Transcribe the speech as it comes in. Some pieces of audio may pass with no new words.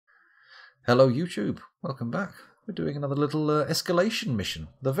Hello YouTube, welcome back. We're doing another little escalation mission.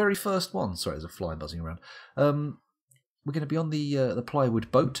 The very first one. Sorry, there's a fly buzzing around. We're going to be on the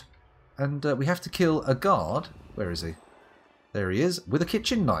plywood boat, and we have to kill a guard. Where is he? There he is, with a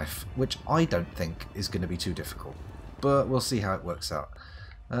kitchen knife, which I don't think is going to be too difficult. But we'll see how it works out.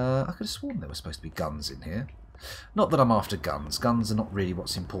 I could have sworn there were supposed to be guns in here. Not that I'm after guns. Guns are not really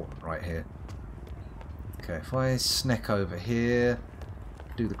what's important right here. Okay, if I sneak over here,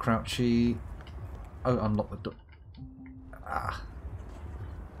 do the crouchy. Oh, unlock the door. Ah.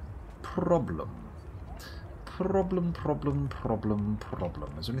 Problem. Problem.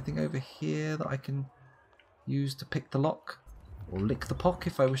 Is there anything over here that I can use to pick the lock? Or lick the pock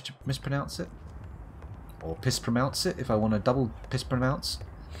if I wish to mispronounce it? Or piss-pronounce it if I want to double piss-pronounce?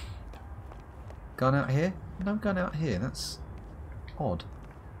 Gun out here? No gun out here. That's odd.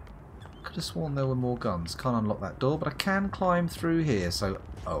 Could have sworn there were more guns. Can't unlock that door, but I can climb through here, so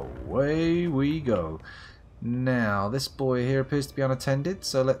away we go. Now, this boy here appears to be unattended,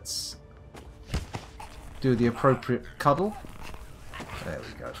 so let's do the appropriate cuddle. There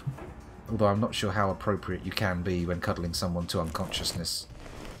we go. Although I'm not sure how appropriate you can be when cuddling someone to unconsciousness.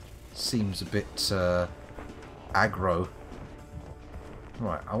 Seems a bit aggro.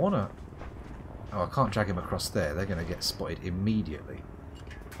 Right, I want to... Oh, I can't drag him across there. They're going to get spotted immediately.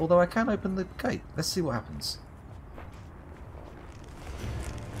 Although I can open the gate. Let's see what happens.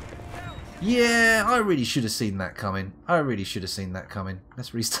 Yeah, I really should have seen that coming.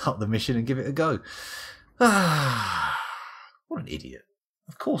 Let's restart the mission and give it a go. Ah, what an idiot.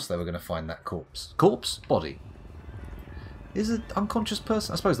 Of course they were going to find that corpse. Corpse? Body. Is an unconscious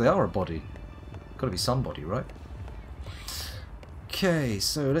person? I suppose they are a body. Got to be somebody, right? Okay,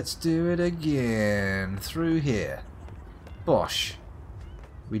 so let's do it again. Through here. Bosh.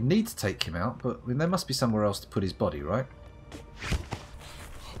 We need to take him out, but there must be somewhere else to put his body, right?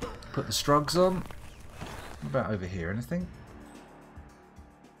 Put the strugs on. What about over here? Anything?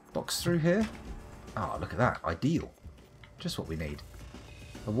 Box through here? Oh, look at that. Ideal. Just what we need.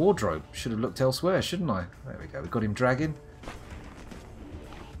 A wardrobe. Should have looked elsewhere, shouldn't I? There we go. We've got him dragging.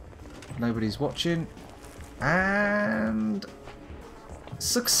 Nobody's watching. And...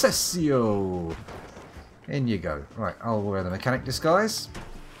 Successio! In you go. Right, I'll wear the mechanic disguise.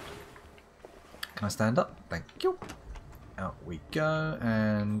 Can I stand up? Thank you. Out we go,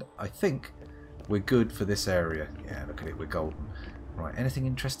 and I think we're good for this area. Yeah, look at it, we're golden. Right, anything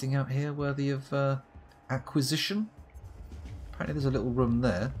interesting out here worthy of acquisition? Apparently there's a little room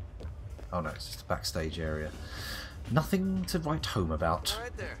there. Oh no, it's just a backstage area. Nothing to write home about.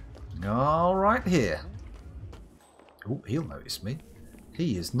 All right here. Oh, he'll notice me.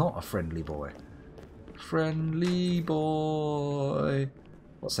 He is not a friendly boy. Friendly boy.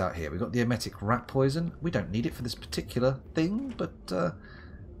 What's out here? We've got the emetic rat poison. We don't need it for this particular thing, but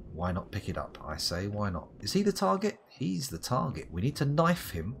why not pick it up? I say, why not? Is he the target? He's the target. We need to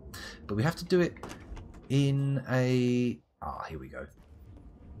knife him, but we have to do it in a... Ah, here we go.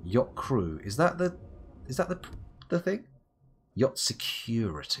 Yacht crew. Is that the thing? Yacht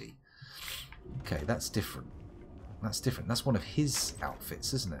security. Okay, that's different. That's different. That's one of his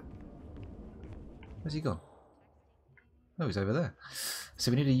outfits, isn't it? Where's he gone? Oh, he's over there. So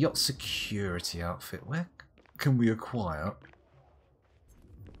we need a yacht security outfit. Where can we acquire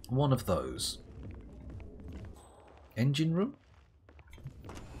one of those? Engine room?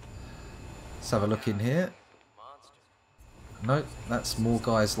 Let's have a look in here. Nope, that's more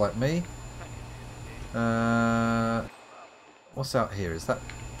guys like me. What's out here? Is that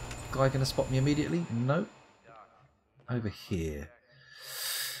guy going to spot me immediately? Nope. Over here.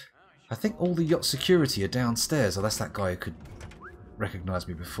 I think all the yacht security are downstairs, unless that guy who could recognise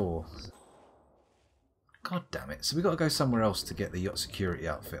me before. God damn it. So we've got to go somewhere else to get the yacht security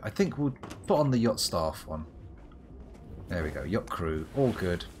outfit. I think we'll put on the yacht staff one. There we go. Yacht crew. All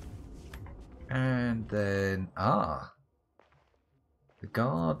good. And then... Ah. The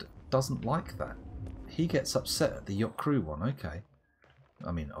guard doesn't like that. He gets upset at the yacht crew one. Okay.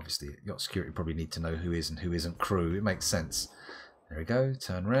 I mean, obviously, yacht security probably need to know who is and who isn't crew. It makes sense. There we go,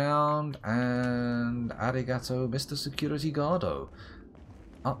 turn round, and arigato, Mr. Security Guardo.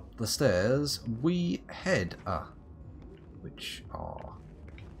 Up the stairs we head. Which are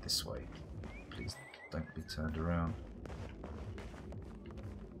this way. Please don't be turned around.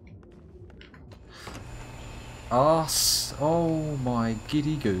 Oh my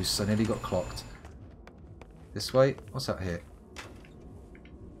giddy goose, I nearly got clocked. This way, what's out here?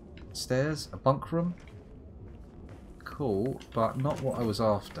 Stairs, a bunk room. Cool, but not what I was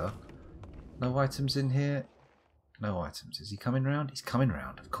after. No items in here. No items. Is he coming round? He's coming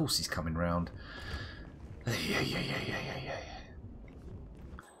round. Of course he's coming round. Yeah.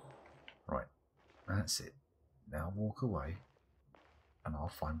 That's it. Now walk away and I'll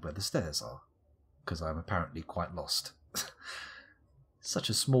find where the stairs are. Because I'm apparently quite lost. Such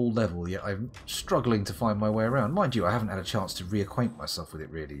a small level, yet I'm struggling to find my way around. Mind you, I haven't had a chance to reacquaint myself with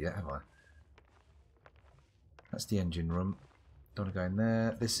it really yet, have I? That's the engine room. Don't want to go in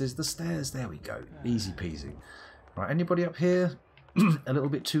there. This is the stairs. There we go. Easy peasy. Right, anybody up here a little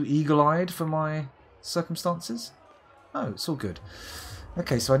bit too eagle-eyed for my circumstances? Oh, it's all good.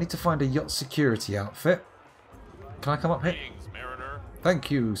 Okay, so I need to find a yacht security outfit. Can I come up here?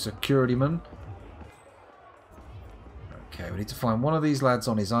 Thank you, securityman. Okay, we need to find one of these lads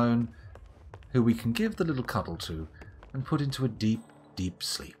on his own who we can give the little cuddle to and put into a deep, deep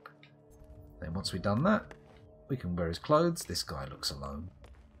sleep. Then once we've done that, we can wear his clothes. This guy looks alone.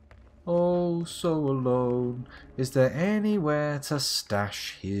 Oh, so alone. Is there anywhere to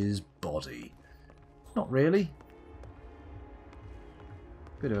stash his body? Not really.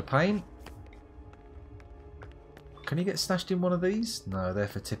 Bit of a pain. Can you get stashed in one of these? No, they're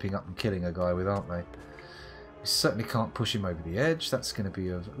for tipping up and killing a guy with, aren't they? We certainly can't push him over the edge. That's going to be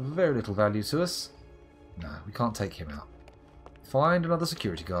of very little value to us. No, we can't take him out. Find another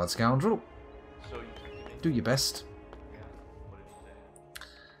security guard, scoundrel. Do your best.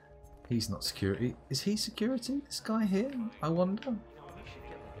 He's not security. Is he security? This guy here? I wonder.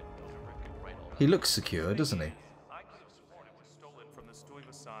 He looks secure, doesn't he?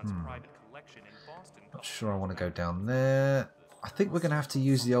 Not sure I want to go down there. I think we're going to have to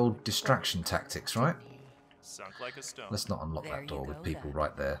use the old distraction tactics, right? Let's not unlock that door with people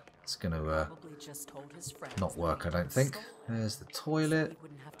right there. It's going to not work, I don't think. There's the toilet.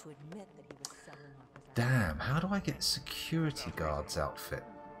 Damn, how do I get a security guard's outfit?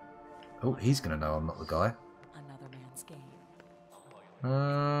 Oh, he's going to know I'm not the guy.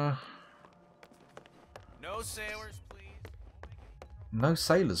 No sailors, please. No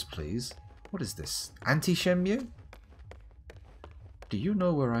sailors, please. What is this? Anti-Shenmue? Do you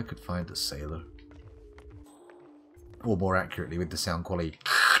know where I could find a sailor? Or more accurately, with the sound quality.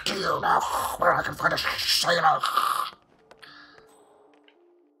 Do you know where I can find a sailor?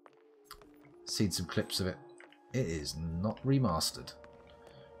 Seen some clips of it. It is not remastered.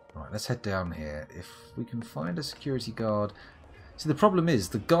 Right, let's head down here. If we can find a security guard... See, the problem is,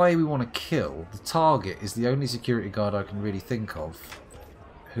 the guy we want to kill, the target, is the only security guard I can really think of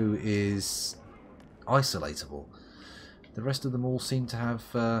who is isolatable. The rest of them all seem to have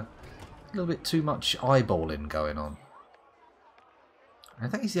a little bit too much eyeballing going on. I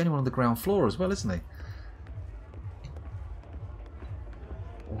think he's the only one on the ground floor as well, isn't he?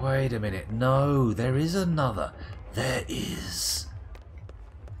 Wait a minute. No, there is another. There is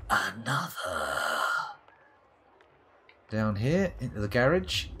another. Down here, into the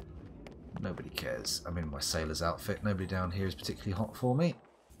garage. Nobody cares. I'm in my sailor's outfit. Nobody down here is particularly hot for me.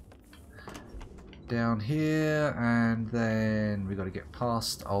 Down here, and then we've got to get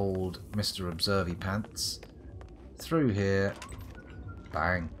past old Mr. Observy Pants. Through here.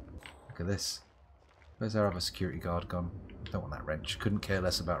 Bang. Look at this. Where's our other security guard gone? Don't want that wrench. Couldn't care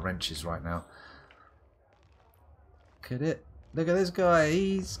less about wrenches right now. Look at it. Look at this guy.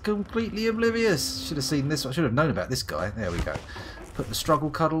 He's completely oblivious. Should have seen this. I should have known about this guy. There we go. Put the struggle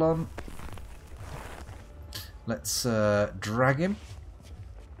cuddle on. Let's drag him.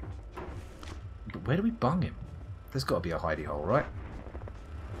 But where do we bung him? There's got to be a hidey hole, right?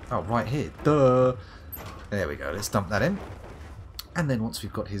 Oh, right here. Duh. There we go. Let's dump that in. And then once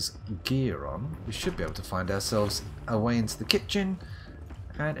we've got his gear on, we should be able to find ourselves a way into the kitchen.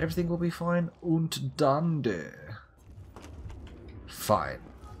 And everything will be fine und dandy. Fine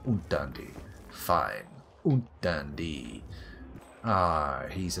und dandy. Fine und dandy. Ah,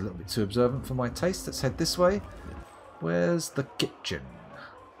 he's a little bit too observant for my taste. Let's head this way. Where's the kitchen?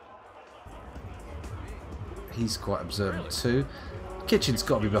 He's quite observant too. Kitchen's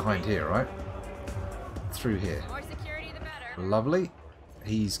got to be behind here, right? Through here. More security, the better. Lovely.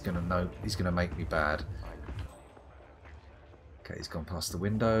 He's gonna know. He's gonna make me bad. Okay, he's gone past the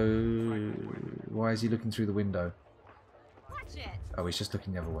window. Why is he looking through the window? Watch it. Oh, he's just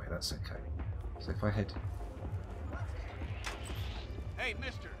looking the other way. That's okay. So if I head... Hey,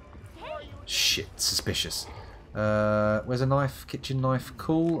 mister. Shit, suspicious. Where's a knife? Kitchen knife.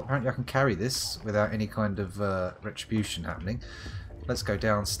 Cool. Apparently I can carry this without any kind of retribution happening. Let's go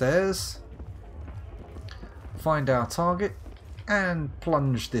downstairs. Find our target. And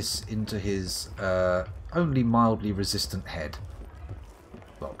plunge this into his only mildly resistant head.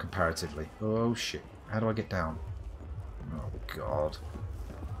 Well, comparatively. Oh, shit. How do I get down? Oh, God.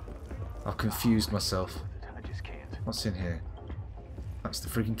 I've confused myself. What's in here? That's the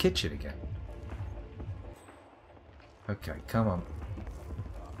freaking kitchen again. Okay, come on.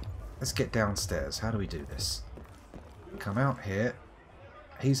 Let's get downstairs. How do we do this? Come out here.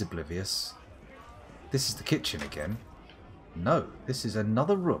 He's oblivious. This is the kitchen again. No, this is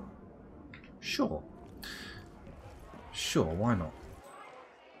another room. Sure. Sure, why not?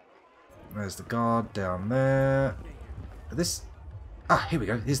 There's the guard down there. This... Ah, here we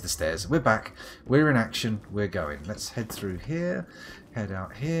go. Here's the stairs. We're back. We're in action. We're going. Let's head through here. Head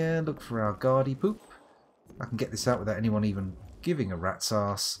out here. Look for our guardy poop. I can get this out without anyone even giving a rat's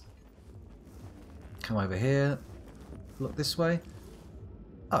ass. Come over here. Look this way.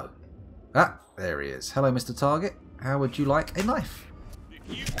 Oh. Ah, there he is. Hello, Mr. Target. How would you like a knife?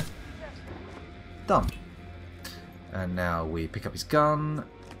 Done. And now we pick up his gun.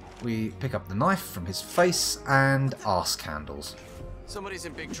 We pick up the knife from his face and arse candles. Somebody's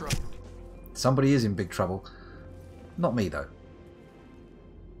in big trouble. Somebody is in big trouble. Not me, though.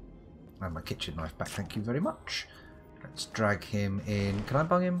 I have my kitchen knife back, thank you very much. Let's drag him in. Can I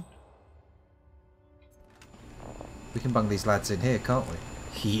bung him? We can bung these lads in here, can't we?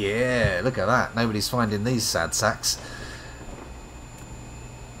 Yeah, look at that. Nobody's finding these sad sacks.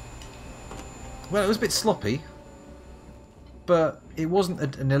 Well, it was a bit sloppy, but it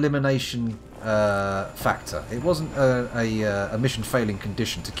wasn't an elimination factor. It wasn't a mission failing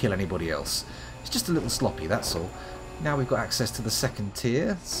condition to kill anybody else. It's just a little sloppy, that's all. Now we've got access to the second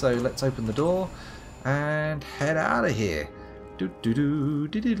tier, so let's open the door and head out of here.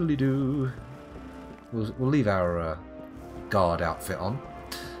 Do-do-do-do-diddly-doo. We'll leave our guard outfit on.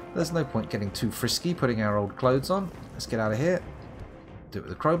 There's no point getting too frisky putting our old clothes on. Let's get out of here. Do it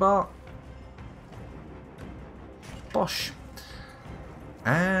with a crowbar. Bosh.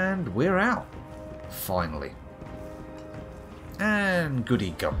 And we're out. Finally. And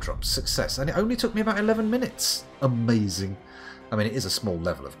goody gumdrops. Success. And it only took me about 11 minutes. Amazing. I mean, it is a small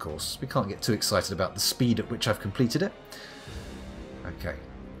level, of course. We can't get too excited about the speed at which I've completed it. Okay.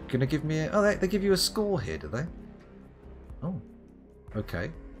 Gonna give me a... Oh, they give you a score here, do they? Oh.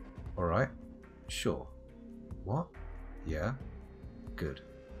 Okay. Alright. Sure. What? Yeah. Good.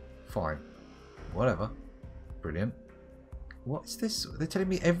 Fine. Whatever. Brilliant. What's this? They're telling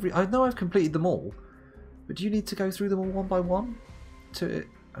me every... I know I've completed them all, but do you need to go through them all one by one?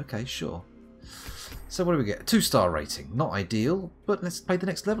 Okay, sure. So what do we get? A 2-star rating. Not ideal, but let's play the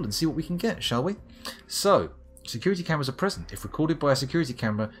next level and see what we can get, shall we? So, security cameras are present. If recorded by a security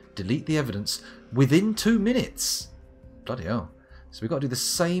camera, delete the evidence within 2 minutes. Bloody hell. So we've got to do the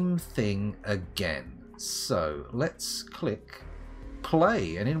same thing again. So let's click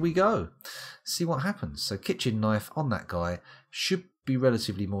play and in we go. See what happens. So kitchen knife on that guy should be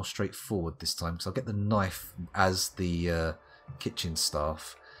relatively more straightforward this time because I'll get the knife as the kitchen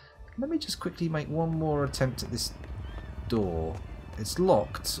staff. Let me just quickly make one more attempt at this door. It's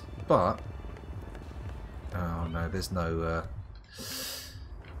locked, but... Oh no, there's no...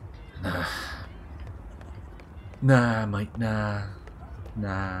 Nah. Nah, mate, nah.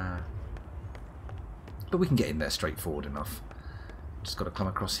 Nah. But we can get in there straightforward enough. Just got to come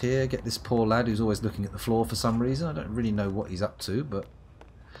across here, get this poor lad who's always looking at the floor for some reason. I don't really know what he's up to, but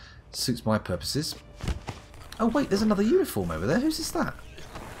suits my purposes. Oh wait, there's another uniform over there. Who's that?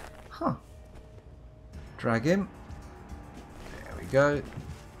 Huh. Drag him. There we go.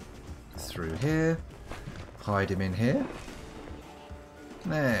 Through here. Hide him in here.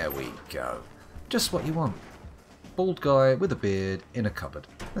 There we go. Just what you want. Bald guy with a beard in a cupboard.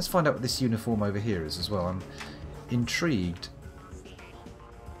 Let's find out what this uniform over here is as well. I'm intrigued.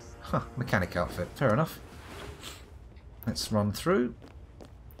 Huh, mechanic outfit. Fair enough. Let's run through.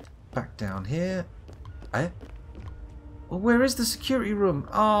 Back down here. Eh? Well, where is the security room?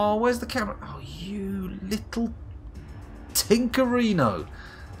 Oh, where's the camera? Oh, you little tinkerino.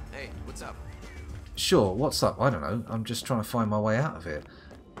 Hey, what's up? Sure, what's up? I don't know. I'm just trying to find my way out of here.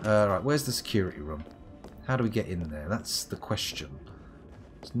 Right, where's the security room? How do we get in there? That's the question.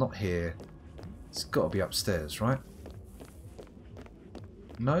 It's not here. It's got to be upstairs, right?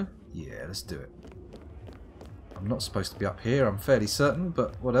 No? Yeah, let's do it. I'm not supposed to be up here, I'm fairly certain,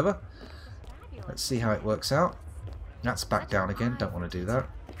 but whatever. Let's see how it works out. That's back down again. Don't want to do that.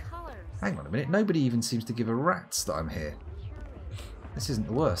 Hang on a minute. Nobody even seems to give a rat's that I'm here. This isn't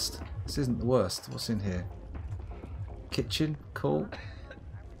the worst. This isn't the worst. What's in here? Kitchen? Cool.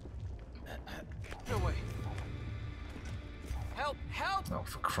 No way. Help! Help! Oh,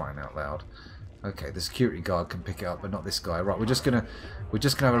 for crying out loud. Okay, the security guard can pick it up, but not this guy. Right, we're just gonna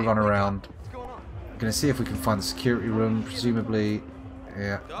have a run around. What's going on? Gonna see if we can find the security room. Presumably,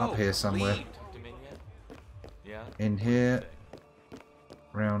 yeah, up here somewhere. Yeah. In here.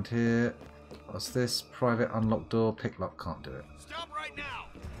 Round here. What's this? Private unlocked door. Pick lock. Can't do it. Stop right now.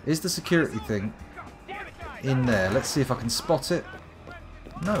 Is the security thing in there? Let's see if I can spot it.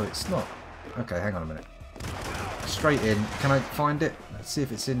 No, it's not. Okay, hang on a minute. Straight in. Can I find it? Let's see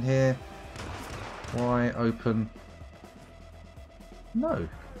if it's in here. Why open? No.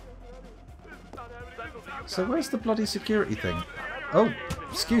 So where's the bloody security thing? Oh,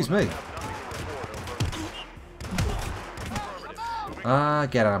 excuse me. Ah,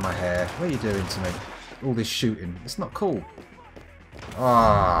 get out of my hair. What are you doing to me? All this shooting. It's not cool.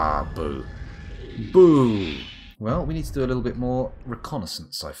 Ah, boo. Boo. Well, we need to do a little bit more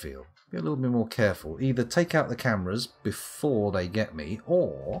reconnaissance, I feel. Be a little bit more careful. Either take out the cameras before they get me,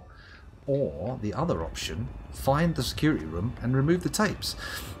 or the other option, find the security room and remove the tapes.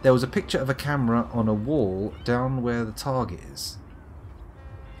 There was a picture of a camera on a wall down where the target is.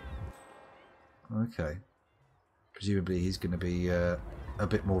 Okay. Presumably he's going to be a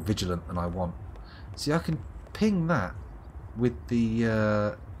bit more vigilant than I want. See, I can ping that with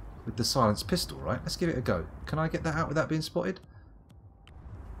the silenced pistol, right? Let's give it a go. Can I get that out without being spotted?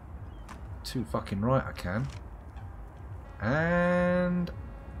 Too fucking right I can. And...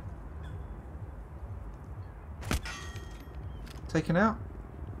 taken out.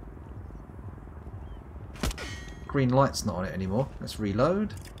 Green light's not on it anymore. Let's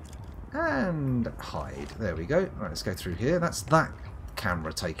reload. And hide. There we go. Right, let's go through here. That's that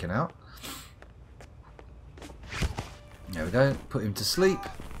camera taken out. There we go. Put him to sleep.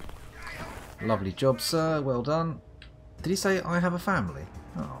 Lovely job, sir. Well done. Did he say I have a family?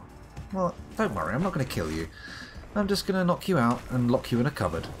 Oh. Well, don't worry. I'm not going to kill you. I'm just going to knock you out and lock you in a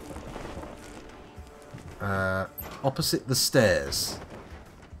cupboard. Opposite the stairs.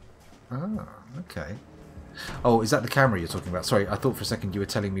 Ah, okay. Oh, is that the camera you're talking about? Sorry, I thought for a second you were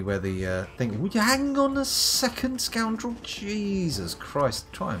telling me where the thing... Would you hang on a second, scoundrel? Jesus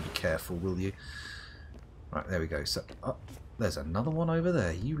Christ. Try and be careful, will you? Right, there we go. So, there's another one over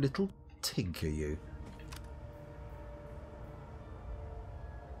there. You little tinker, you.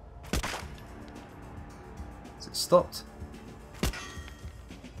 Is it stopped?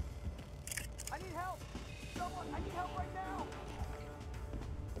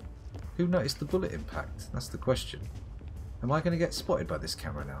 Who noticed the bullet impact? That's the question. Am I going to get spotted by this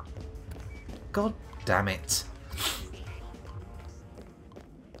camera now? God damn it.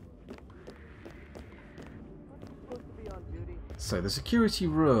 So the security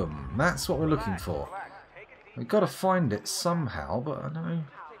room. That's what we're looking for. We've got to find it somehow, but I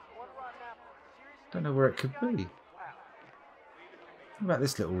don't know where it could be. What about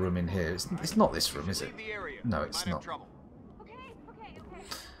this little room in here? It's not this room, is it? No, it's not.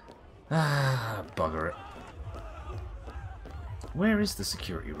 Ah, bugger it. Where is the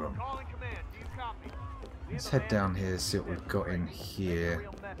security room? Let's head down here, see what we've got in here.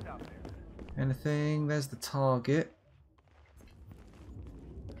 Anything? There's the target.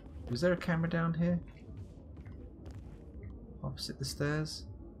 Was there a camera down here? Opposite the stairs?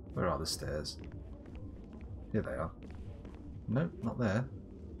 Where are the stairs? Here they are. Nope, not there.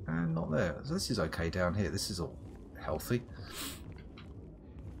 And not there. So this is okay down here. This is all healthy.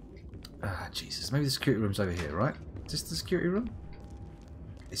 Ah, Jesus. Maybe the security room's over here, right? Is this the security room?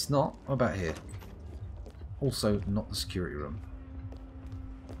 It's not. What about here? Also not the security room.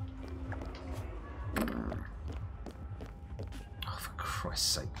 Oh, for Christ's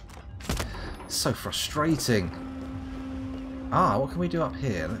sake. So frustrating. Ah, what can we do up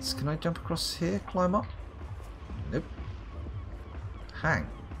here? Can I jump across here? Climb up? Nope. Hang.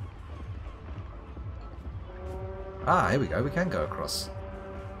 Ah, here we go. We can go across.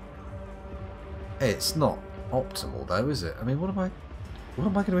 It's not optimal though, is it? I mean, what am I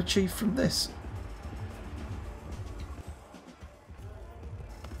going to achieve from this?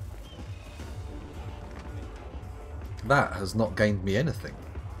 That has not gained me anything.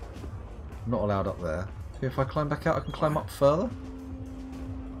 Not allowed up there. If I climb back out, I can climb up further.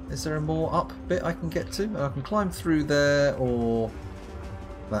 Is there a more up bit I can get to? I can climb through there, or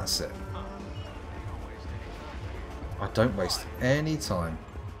that's it. I don't waste any time.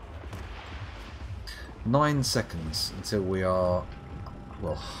 9 seconds until we are...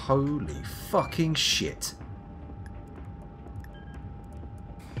 Well, holy fucking shit.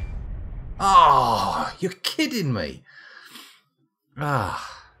 Ah, you're kidding me.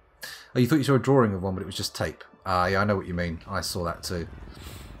 Ah. Oh, you thought you saw a drawing of one, but it was just tape. Ah, yeah, I know what you mean. I saw that too.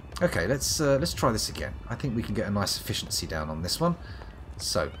 Okay, let's try this again. I think we can get a nice efficiency down on this one.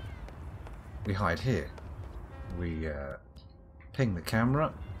 So, we hide here. We ping the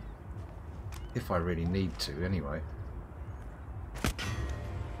camera. If I really need to, anyway.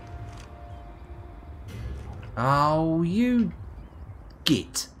 Oh, you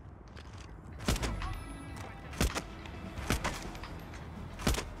git.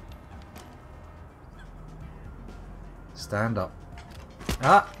 Stand up.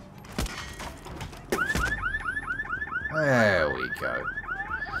 Ah! There we go.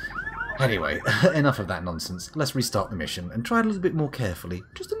 Anyway, enough of that nonsense. Let's restart the mission and try it a little bit more carefully.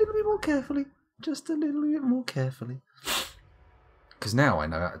 Just a little bit more carefully. Just a little bit more carefully. Because now I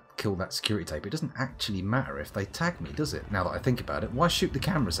know how to kill that security tape. It doesn't actually matter if they tag me, does it? Now that I think about it. Why shoot the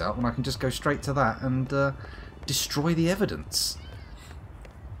cameras out when I can just go straight to that and destroy the evidence?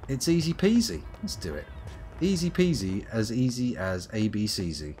 It's easy peasy. Let's do it. Easy peasy as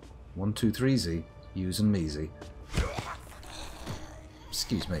ABCZ. 1, 2, 3Z. Use and measy.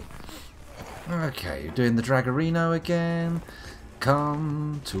 Excuse me. Okay, doing the Dragarino again.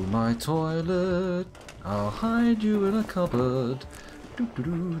 Come to my toilet. I'll hide you in a cupboard.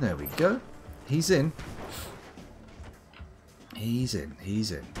 Doo-doo-doo. There we go. He's in. He's in.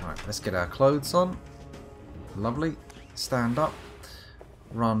 He's in. Right, let's get our clothes on. Lovely. Stand up.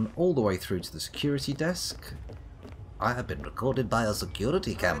 Run all the way through to the security desk. I have been recorded by a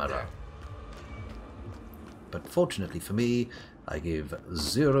security camera. But fortunately for me, I give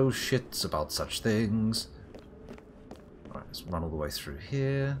zero shits about such things. Alright, let's run all the way through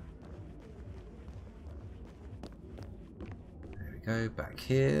here. There we go, back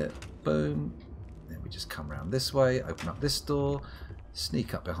here. Boom. Then we just come around this way, open up this door,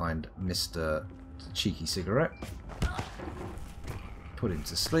 sneak up behind Mr. Cheeky Cigarette. Put him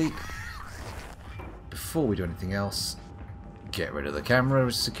to sleep. Before we do anything else, get rid of the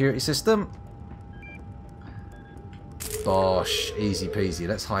camera security system. Bosh, easy peasy.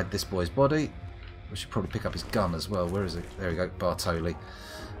 Let's hide this boy's body. We should probably pick up his gun as well. Where is it? There we go, Bartoli.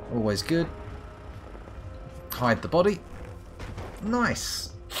 Always good. Hide the body.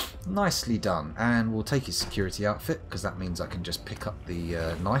 Nice. Nicely done. And we'll take his security outfit, because that means I can just pick up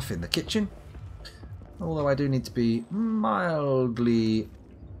the knife in the kitchen. Although I do need to be mildly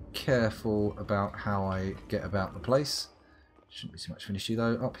careful about how I get about the place. Shouldn't be too much of an issue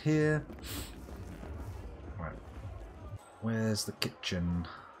though. Up here. Right. Where's the kitchen?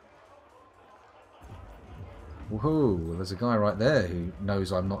 Woohoo! There's a guy right there who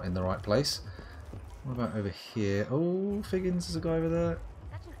knows I'm not in the right place. What about over here? Oh, Figgins, there's a guy over there.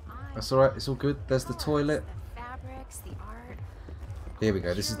 That's alright, it's all good. There's the toilet. Here we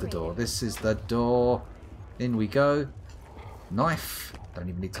go, this is the door. This is the door. In we go. Knife. Don't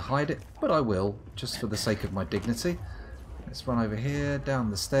even need to hide it, but I will, just for the sake of my dignity. Let's run over here,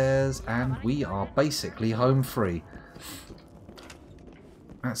 down the stairs, and we are basically home free.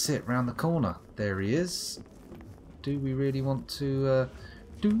 That's it, round the corner. There he is. Do we really want to...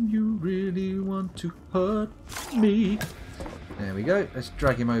 do you really want to hurt me? There we go. Let's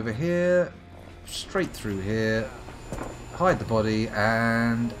drag him over here. Straight through here. Hide the body,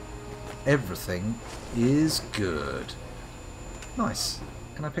 and everything is good. Nice.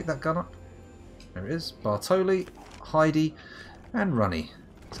 Can I pick that gun up? There it is. Bartoli, Heidi, and Runny.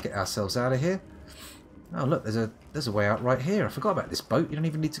 Let's get ourselves out of here. Oh look, there's a way out right here. I forgot about this boat. You don't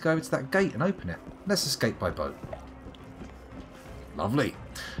even need to go over to that gate and open it. Let's escape by boat. Lovely.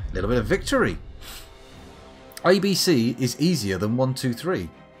 A little bit of victory. ABC is easier than 1, 2, 3.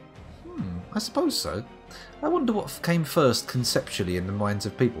 I suppose so. I wonder what came first conceptually in the minds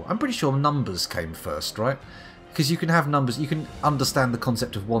of people. I'm pretty sure numbers came first, right? Because you can have numbers, you can understand the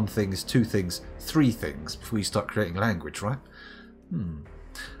concept of 1 thing is 2 things, 3 things before you start creating language, right?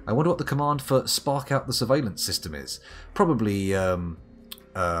 I wonder what the command for spark out the surveillance system is. Probably,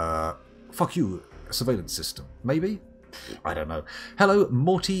 fuck you, surveillance system. Maybe? I don't know. Hello,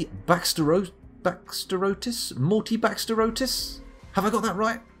 Morty Baxterotis? Morty Baxterotis? Have I got that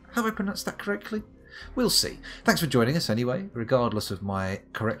right? Have I pronounced that correctly? We'll see. Thanks for joining us anyway, regardless of my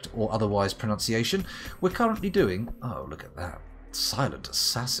correct or otherwise pronunciation. We're currently doing... Oh, look at that. Silent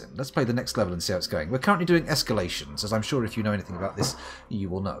Assassin. Let's play the next level and see how it's going. We're currently doing escalations, as I'm sure if you know anything about this, you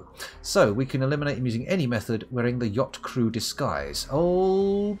will know. So, we can eliminate him using any method wearing the yacht crew disguise.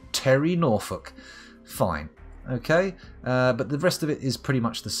 Oh, Terry Norfolk. Fine. Okay, but the rest of it is pretty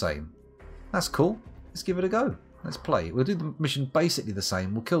much the same. That's cool. Let's give it a go. Let's play. We'll do the mission basically the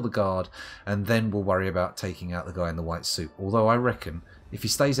same. We'll kill the guard, and then we'll worry about taking out the guy in the white suit. Although I reckon if he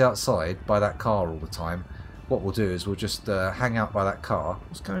stays outside by that car all the time, what we'll do is we'll just hang out by that car.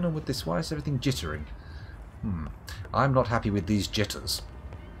 What's going on with this? Why is everything jittering? I'm not happy with these jitters.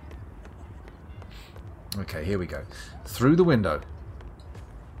 Okay, here we go. Through the window.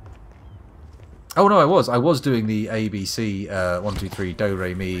 Oh no, I was doing the ABC 1, 2, 3, do,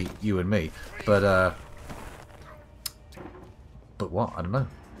 re, mi, you and me. But what? I don't know.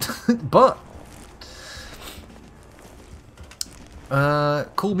 But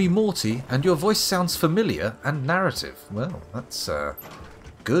call me Morty, and your voice sounds familiar and narrative. Well, that's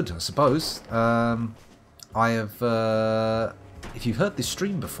good, I suppose. I have if you've heard this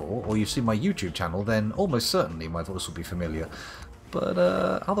stream before, or you've seen my YouTube channel, then almost certainly my voice will be familiar. But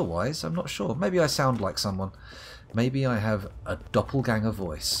otherwise, I'm not sure. Maybe I sound like someone. Maybe I have a doppelganger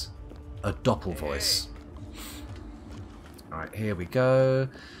voice. A doppel voice. Alright, here we go.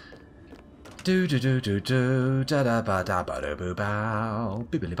 Do do do do do da da ba da ba da boo bow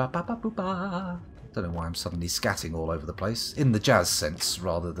bibbly ba ba ba boo ba. Don't know why I'm suddenly scatting all over the place in the jazz sense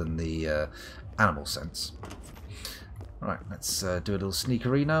rather than the animal sense. Right, let's do a little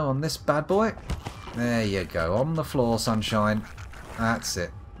sneakerino on this bad boy. There you go, on the floor, sunshine. That's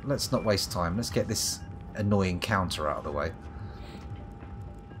it. Let's not waste time. Let's get this annoying counter out of the way.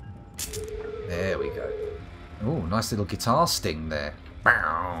 There we go. Oh, nice little guitar sting there.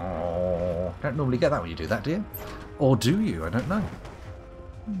 Bow. Don't normally get that when you do that, do you? Or do you? I don't know.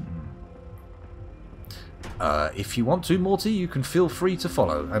 If you want to, Morty, you can feel free to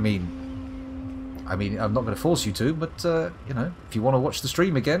follow. I mean, I'm not going to force you to, but you know, if you want to watch the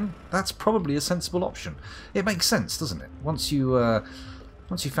stream again, that's probably a sensible option. It makes sense, doesn't it? Once you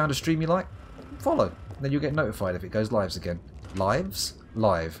found a stream you like, follow. Then you'll get notified if it goes lives again. Lives?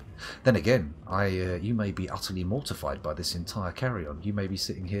 Live. Then again, you may be utterly mortified by this entire carry-on. You may be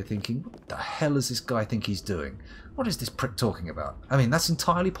sitting here thinking, what the hell does this guy think he's doing? What is this prick talking about? I mean, that's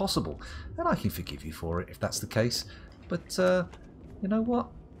entirely possible. And I can forgive you for it if that's the case. But, you know what?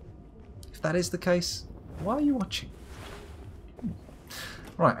 If that is the case, why are you watching?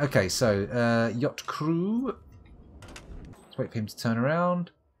 Right, okay, so, yacht crew. Let's wait for him to turn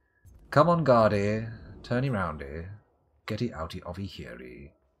around. Come on, guard here. Turn round here. Get it out of here.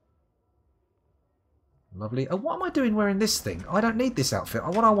 Lovely. Oh, what am I doing wearing this thing? I don't need this outfit.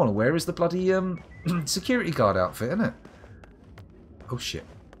 What I want to wear is the bloody security guard outfit, isn't it? Oh, shit.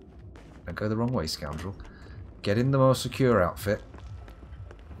 Don't go the wrong way, scoundrel. Get in the more secure outfit.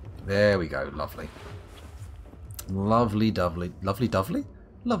 There we go. Lovely. Lovely dovely. Lovely dovely?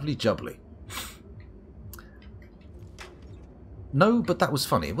 Lovely jubbly. No, but that was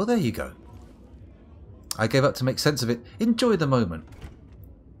funny. Well, there you go. I gave up to make sense of it. Enjoy the moment.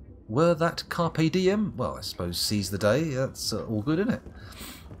 Were that carpe diem? Well, I suppose seize the day. That's all good, isn't it?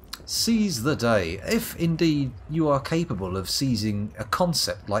 Seize the day. If indeed you are capable of seizing a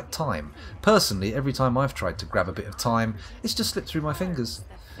concept like time. Personally, every time I've tried to grab a bit of time, it's just slipped through my fingers.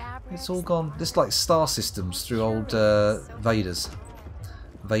 It's all gone. Just like star systems through old Vader's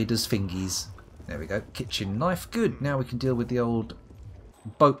fingies. There we go. Kitchen knife. Good. Now we can deal with the old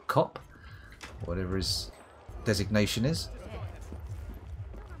boat cop. Whatever his designation is.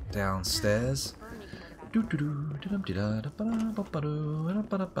 Downstairs. And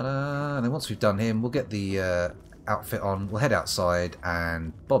then once we've done him, we'll get the outfit on. We'll head outside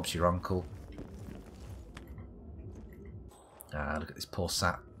and Bob's your uncle. Look at this poor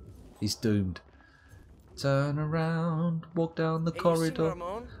sap. He's doomed. Turn around, walk down the corridor.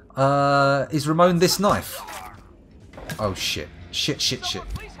 Is Ramon this knife? Oh shit. Shit. Shit.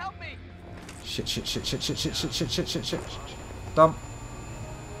 Dump.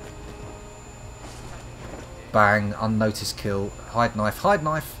 Bang, unnoticed kill. Hide knife, hide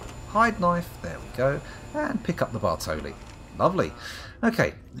knife, hide knife. There we go. And pick up the Bartoli. Lovely.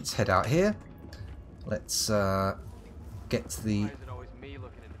 Okay, let's head out here. Let's get the...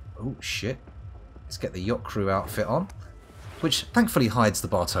 Oh, shit. Let's get the yacht crew outfit on. Which thankfully hides the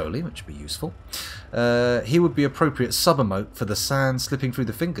Bartoli, which would be useful. He would be appropriate sub-emote for the sand slipping through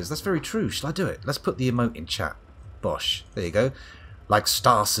the fingers. That's very true. Shall I do it? Let's put the emote in chat. Bosh. There you go. Like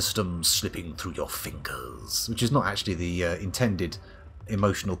star systems slipping through your fingers. Which is not actually the intended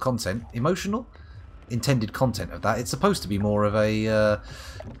emotional content. Emotional? Intended content of that. It's supposed to be more of a,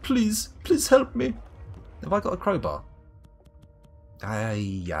 please help me. Have I got a crowbar?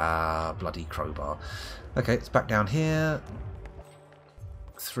 Bloody crowbar. Okay, it's back down here.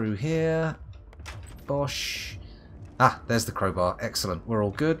 Through here. Bosh. Ah, there's the crowbar. Excellent. We're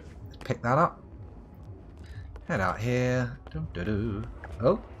all good. Pick that up. Head out here.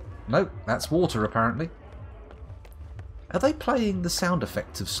 Oh, no, that's water apparently. Are they playing the sound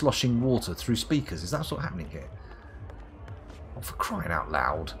effect of sloshing water through speakers? Is that what's happening here? Oh, for crying out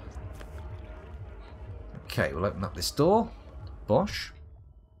loud. Okay, we'll open up this door. Bosh.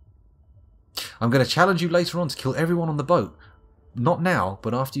 I'm going to challenge you later on to kill everyone on the boat. Not now,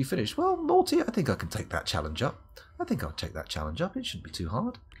 but after you finish. Well, Morty, I think I can take that challenge up. I think I'll take that challenge up. It shouldn't be too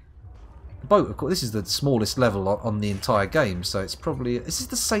hard. The boat, of course, this is the smallest level on the entire game, so it's probably... This is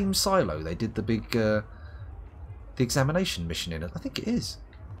the same silo they did the big... the examination mission in it. I think it is.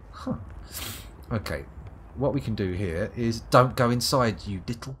 Huh. Okay. What we can do here is... Don't go inside, you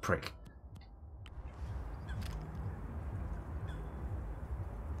little prick.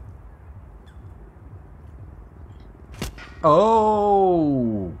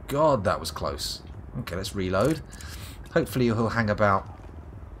 Oh, God, that was close. Okay, let's reload. Hopefully he'll hang about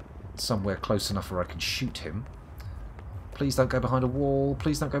somewhere close enough where I can shoot him. Please don't go behind a wall.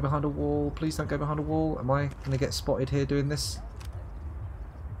 Please don't go behind a wall. Please don't go behind a wall. Am I going to get spotted here doing this?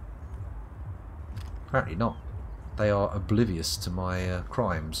 Apparently not. They are oblivious to my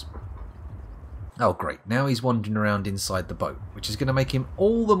crimes. Oh, great. Now he's wandering around inside the boat, which is going to make him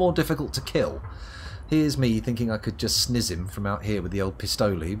all the more difficult to kill. Here's me thinking I could just sniz him from out here with the old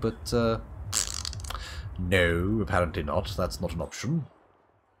pistoli, but no, apparently not. That's not an option.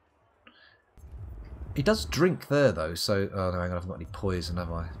 He does drink there, though, so... Oh, no, hang on, I haven't got any poison,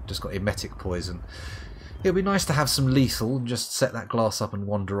 have I? Just got emetic poison. It would be nice to have some lethal and just set that glass up and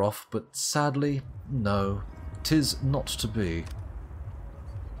wander off, but sadly, no. 'Tis not to be.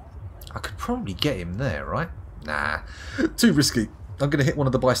 I could probably get him there, right? Nah, too risky. I'm going to hit one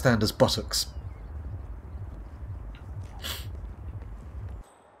of the bystanders' buttocks.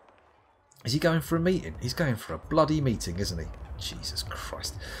 Is he going for a meeting? He's going for a bloody meeting, isn't he? Jesus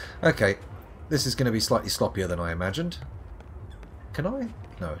Christ. Okay, this is going to be slightly sloppier than I imagined. Can I?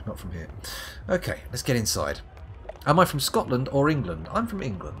 No, not from here. Okay, let's get inside. Am I from Scotland or England? I'm from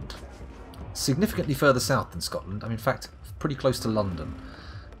England. Significantly further south than Scotland. I'm in fact pretty close to London.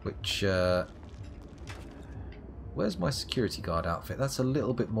 Which, where's my security guard outfit? That's a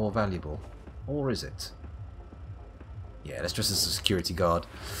little bit more valuable. Or is it? Yeah, let's dress as a security guard.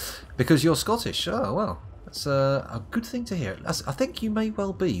 Because you're Scottish. Oh, well. That's a good thing to hear. I think you may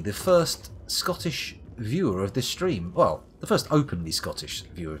well be the first Scottish viewer of this stream. Well, the first openly Scottish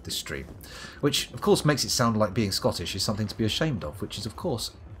viewer of this stream. Which, of course, makes it sound like being Scottish is something to be ashamed of. Which is, of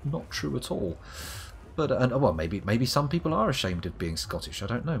course, not true at all. But, well, maybe some people are ashamed of being Scottish. I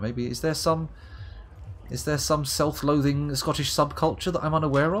don't know. Maybe, is there some self-loathing Scottish subculture that I'm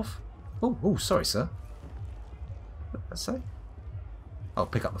unaware of? Oh, sorry, sir. What did I say? I'll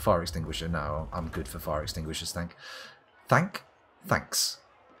pick up the fire extinguisher. No, I'm good for fire extinguishers, thanks.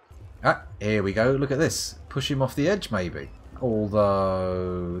 Ah, here we go. Look at this. Push him off the edge, maybe.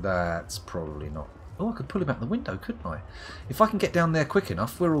 Although, that's probably not... Oh, I could pull him out the window, couldn't I? If I can get down there quick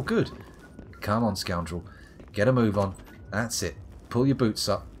enough, we're all good. Come on, scoundrel. Get a move on. That's it. Pull your boots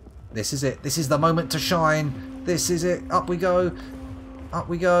up. This is it. This is the moment to shine. This is it. Up we go. Up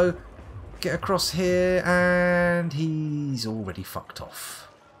we go. Get across here, and he's already fucked off.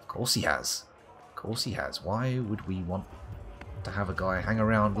 Of course he has. Of course he has. Why would we want to have a guy hang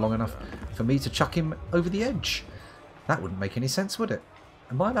around long enough for me to chuck him over the edge? That wouldn't make any sense, would it?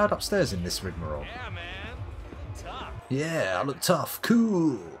 Am I allowed upstairs in this rigmarole? Yeah, man. Tough. Yeah, I look tough.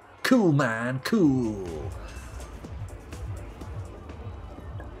 Cool. Cool, man. Cool.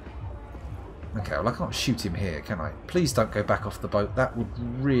 Okay, well, I can't shoot him here, can I? Please don't go back off the boat. That would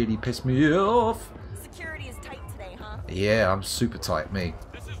really piss me off. Security is tight today, huh? Yeah, I'm super tight, me.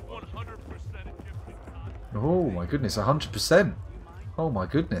 This is 100% Oh, my goodness, 100%. Oh, my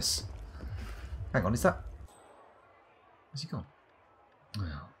goodness. Hang on, is that... Where's he gone?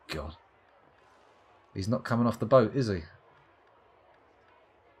 Oh, God. He's not coming off the boat, is he?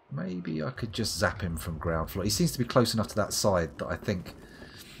 Maybe I could just zap him from ground floor. He seems to be close enough to that side that I think...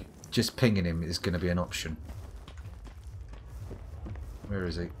 just pinging him is going to be an option. Where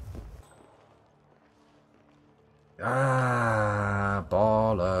is he? Ah,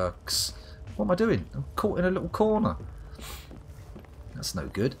 bollocks. What am I doing? I'm caught in a little corner. That's no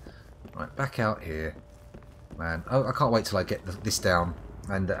good. Right, back out here. Man, oh, I can't wait till I get this down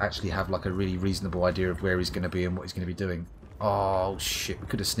and actually have like a really reasonable idea of where he's going to be and what he's going to be doing. Oh, shit. We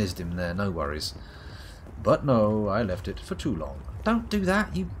could have snizzed him there. No worries. But no, I left it for too long. Don't do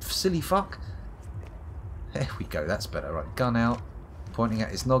that, you silly fuck. There we go, that's better. Right, gun out, pointing at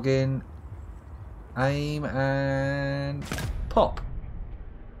his noggin. Aim and pop.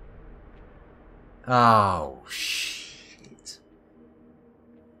 Oh, shit.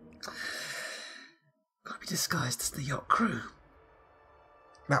 Gotta be disguised as the yacht crew.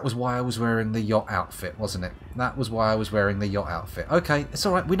 That was why I was wearing the yacht outfit, wasn't it? That was why I was wearing the yacht outfit. Okay, it's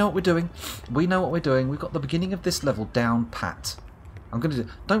alright, we know what we're doing. We know what we're doing. We've got the beginning of this level down pat. I'm going to do...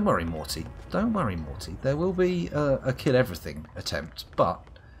 Don't worry, Morty. Don't worry, Morty. There will be a kill everything attempt, but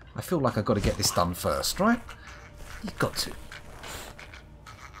I feel like I've got to get this done first, right? You've got to.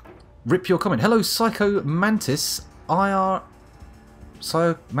 Rip your comment. Hello, Psycho Mantis. Psycho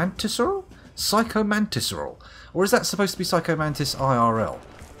Mantisorol? Psycho Mantisorol. Or is that supposed to be Psycho Mantis IRL?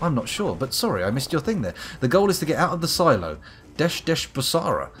 I'm not sure, but sorry, I missed your thing there. The goal is to get out of the silo. Desh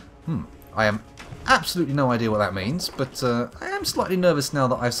Basara. I am absolutely no idea what that means, but I am slightly nervous now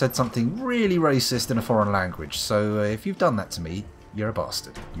that I've said something really racist in a foreign language. So if you've done that to me, you're a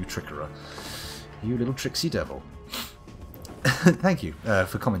bastard. You trickerer. You little tricksy devil. Thank you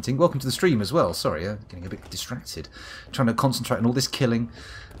for commenting. Welcome to the stream as well. Sorry, I'm getting a bit distracted. Trying to concentrate on all this killing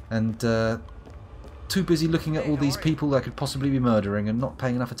and too busy looking at all these people I could possibly be murdering and not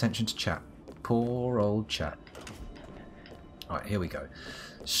paying enough attention to chat. Poor old chat. Alright, here we go.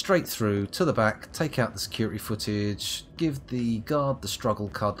 Straight through, to the back, take out the security footage, give the guard the struggle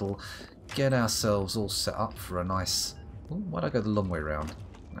cuddle, get ourselves all set up for a nice... Ooh, why'd I go the long way round?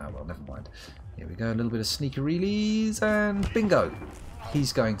 Oh, well, never mind. Here we go, a little bit of sneakereelies, and bingo!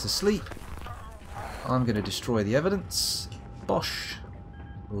 He's going to sleep. I'm going to destroy the evidence. Bosh.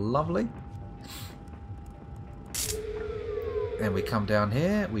 Lovely. And we come down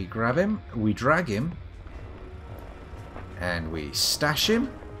here, we grab him, we drag him, and we stash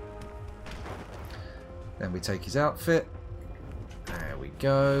him. Then we take his outfit. There we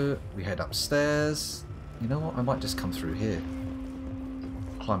go. We head upstairs. You know what? I might just come through here.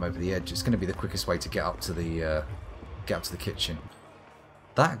 Climb over the edge. It's going to be the quickest way to get up to the kitchen.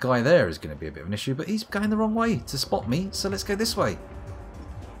 That guy there is going to be a bit of an issue, but he's going the wrong way to spot me. So let's go this way.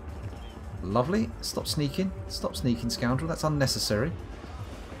 Lovely. Stop sneaking. Stop sneaking, scoundrel. That's unnecessary.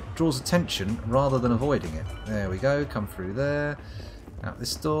 Draws attention rather than avoiding it. There we go. Come through there. Out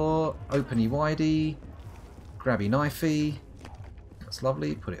this door. Openy widey. Grabby knifey. That's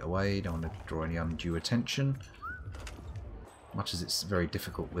lovely. Put it away. Don't want to draw any undue attention. Much as it's very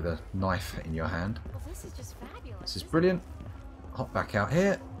difficult with a knife in your hand. Well, this is just fabulous. This is brilliant. Hop back out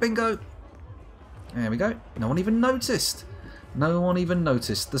here. Bingo! There we go. No one even noticed. No one even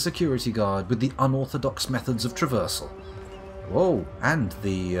noticed the security guard with the unorthodox methods of traversal. Whoa, and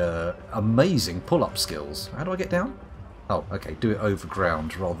the amazing pull-up skills. How do I get down? Oh, okay, do it over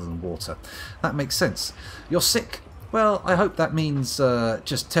ground rather than water. That makes sense. You're sick. Well, I hope that means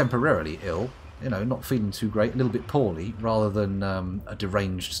just temporarily ill. You know, not feeling too great, a little bit poorly, rather than a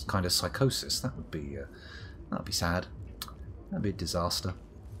deranged kind of psychosis. That would be sad. That'd be a disaster.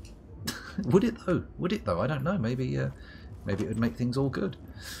 Would it though? Would it though? I don't know. Maybe it would make things all good.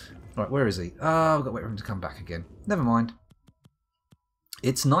 Right, where is he? Oh, I've got to wait for him to come back again. Never mind.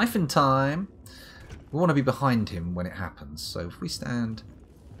 It's knifing time. We want to be behind him when it happens. So if we stand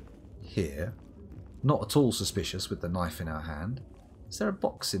here, not at all suspicious with the knife in our hand. Is there a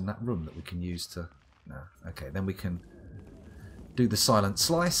box in that room that we can use to... No. Okay, then we can do the silent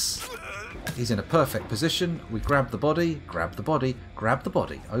slice. He's in a perfect position. We grab the body, grab the body, grab the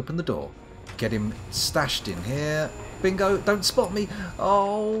body. Open the door. Get him stashed in here. Bingo. Don't spot me.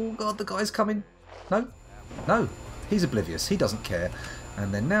 Oh, God, the guy's coming. No. No. He's oblivious. He doesn't care.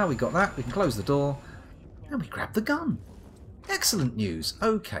 And then now we got that. We can close the door. And we grab the gun. Excellent news.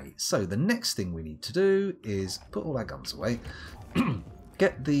 Okay, so the next thing we need to do is put all our guns away.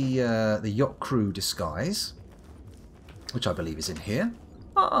 Get the yacht crew disguise, which I believe is in here.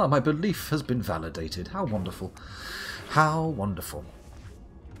 Ah, my belief has been validated. How wonderful. How wonderful.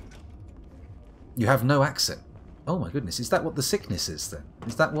 You have no accent. Oh my goodness, is that what the sickness is then?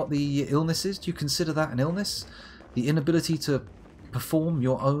 Is that what the illness is? Do you consider that an illness? The inability to perform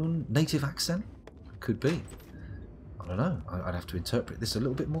your own native accent? Could be. I don't know. I'd have to interpret this a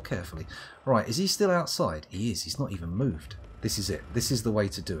little bit more carefully. Right, is he still outside? He is. He's not even moved. This is it. This is the way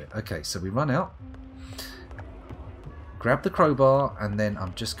to do it. Okay, so we run out. Grab the crowbar, and then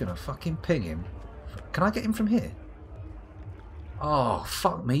I'm just going to fucking ping him. Can I get him from here? Oh,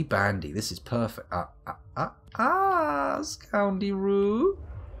 fuck me, Bandy. This is perfect. Scoundy-roo.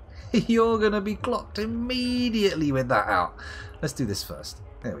 You're going to be clocked immediately with that out. Let's do this first.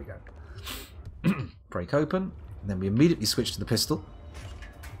 There we go. Break open. And then we immediately switch to the pistol.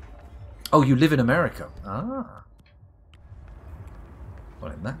 Oh, you live in America. Ah.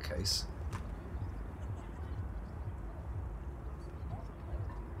 Well, in that case...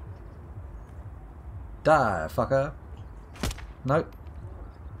 Die, fucker. Nope.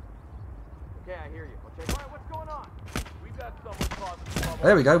 Okay, I hear you. Okay, all right, what's going on? We've got someone causing trouble.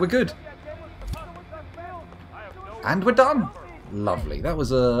 There we go, we're good. And we're done. Lovely. That was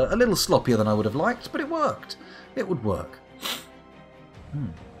a little sloppier than I would have liked, but it worked. It would work.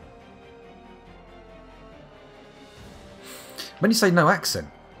 When you say no accent,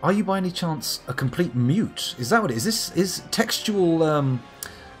 are you by any chance a complete mute? Is that what it is? This is textual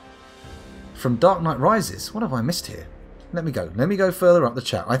from Dark Knight Rises. What have I missed here? Let me go. Let me go further up the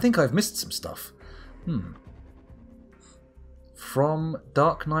chat. I think I've missed some stuff. From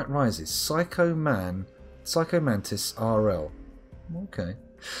Dark Knight Rises. Psycho Mantis RL. Okay.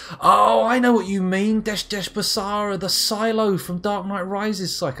 Oh, I know what you mean. Desh Basara, the silo from Dark Knight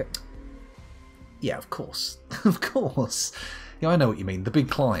Rises. Psycho. Yeah, of course. Of course. Yeah, I know what you mean. The big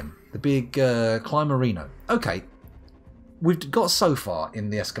climb. The big climberino. Okay. we've got so far in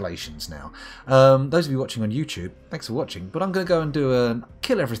the escalations now. Those of you watching on YouTube, thanks for watching, but I'm going to go and do a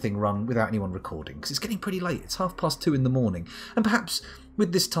kill everything run without anyone recording, because it's getting pretty late. It's 2:30 in the morning, and perhaps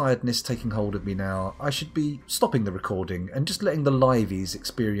with this tiredness taking hold of me now, I should be stopping the recording and just letting the liveys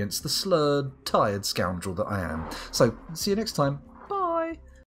experience the slurred, tired scoundrel that I am. So, see you next time.